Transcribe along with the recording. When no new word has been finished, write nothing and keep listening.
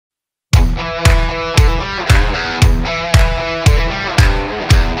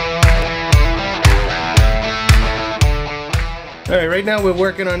right now we're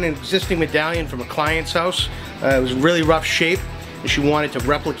working on an existing medallion from a client's house. It was in really rough shape and she wanted to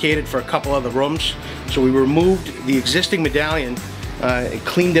replicate it for a couple other rooms. So we removed the existing medallion and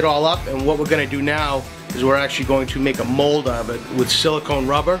cleaned it all up, and what we're going to do now is we're actually going to make a mold of it with silicone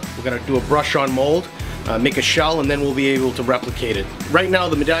rubber. We're going to do a brush-on mold, make a shell, and then we'll be able to replicate it. Right now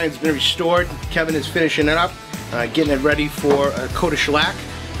the medallion's been restored. Kevin is finishing it up, getting it ready for a coat of shellac.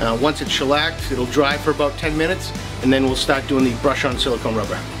 Once it's shellacked, it'll dry for about 10 minutes, and then we'll start doing the brush-on silicone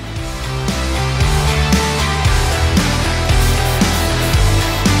rubber.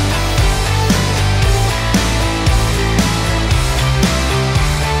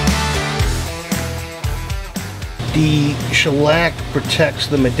 The shellac protects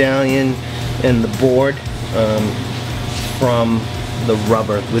the medallion and the board from the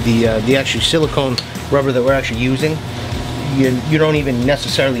rubber. With the actual silicone rubber that we're actually using, you don't even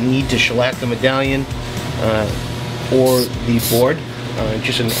necessarily need to shellac the medallion or the board,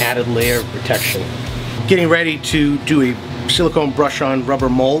 just an added layer of protection. Getting ready to do a silicone brush-on rubber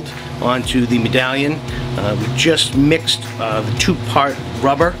mold onto the medallion. We just mixed the two-part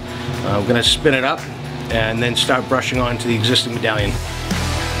rubber. We're going to spin it up and then start brushing onto the existing medallion.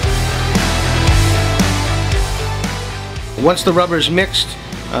 Once the rubber is mixed,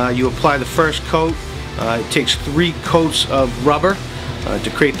 you apply the first coat. It takes 3 coats of rubber to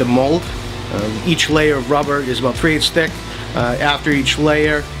create the mold. Each layer of rubber is about 3/8 thick. After each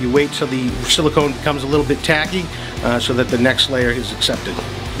layer, you wait till the silicone becomes a little bit tacky so that the next layer is accepted.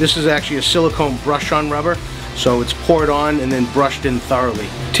 This is actually a silicone brush-on rubber, so it's poured on and then brushed in thoroughly.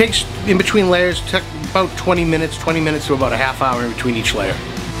 It takes, in between layers, about 20 minutes to about a half hour in between each layer.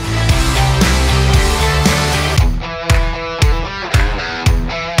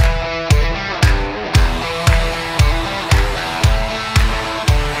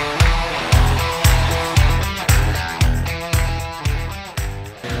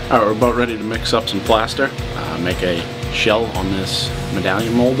 Alright, we're about ready to mix up some plaster, make a shell on this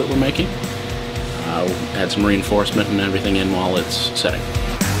medallion mold that we're making. We'll add some reinforcement and everything in while it's setting.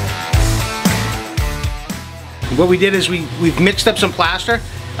 What we did is we've mixed up some plaster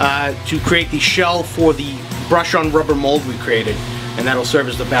to create the shell for the brush-on rubber mold we created, and that'll serve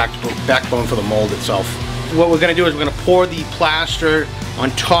as the backbone for the mold itself. What we're going to do is we're going to pour the plaster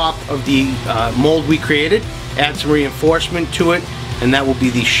on top of the mold we created, add some reinforcement to it, and that will be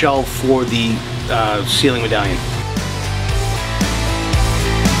the shell for the ceiling medallion.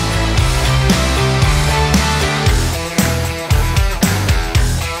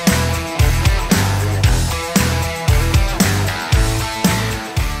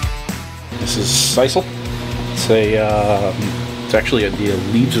 This is sisal. It's actually the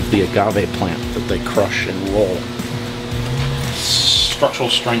leaves of the agave plant that they crush and roll. Structural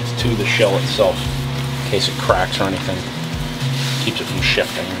strength to the shell itself, in case it cracks or anything. Keeps it from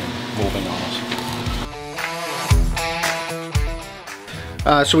shifting and moving on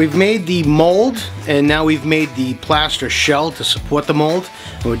us. So we've made the mold, and now we've made the plaster shell to support the mold.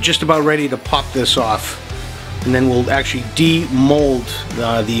 And we're just about ready to pop this off. And then we'll actually de-mold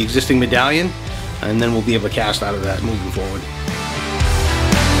the existing medallion, and then we'll be able to cast out of that moving forward.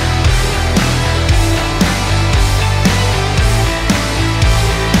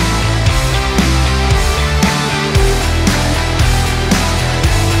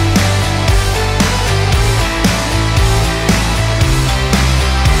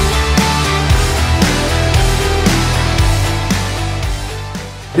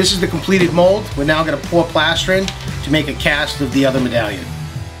 This is the completed mold. We're now going to pour plaster in to make a cast of the other medallion.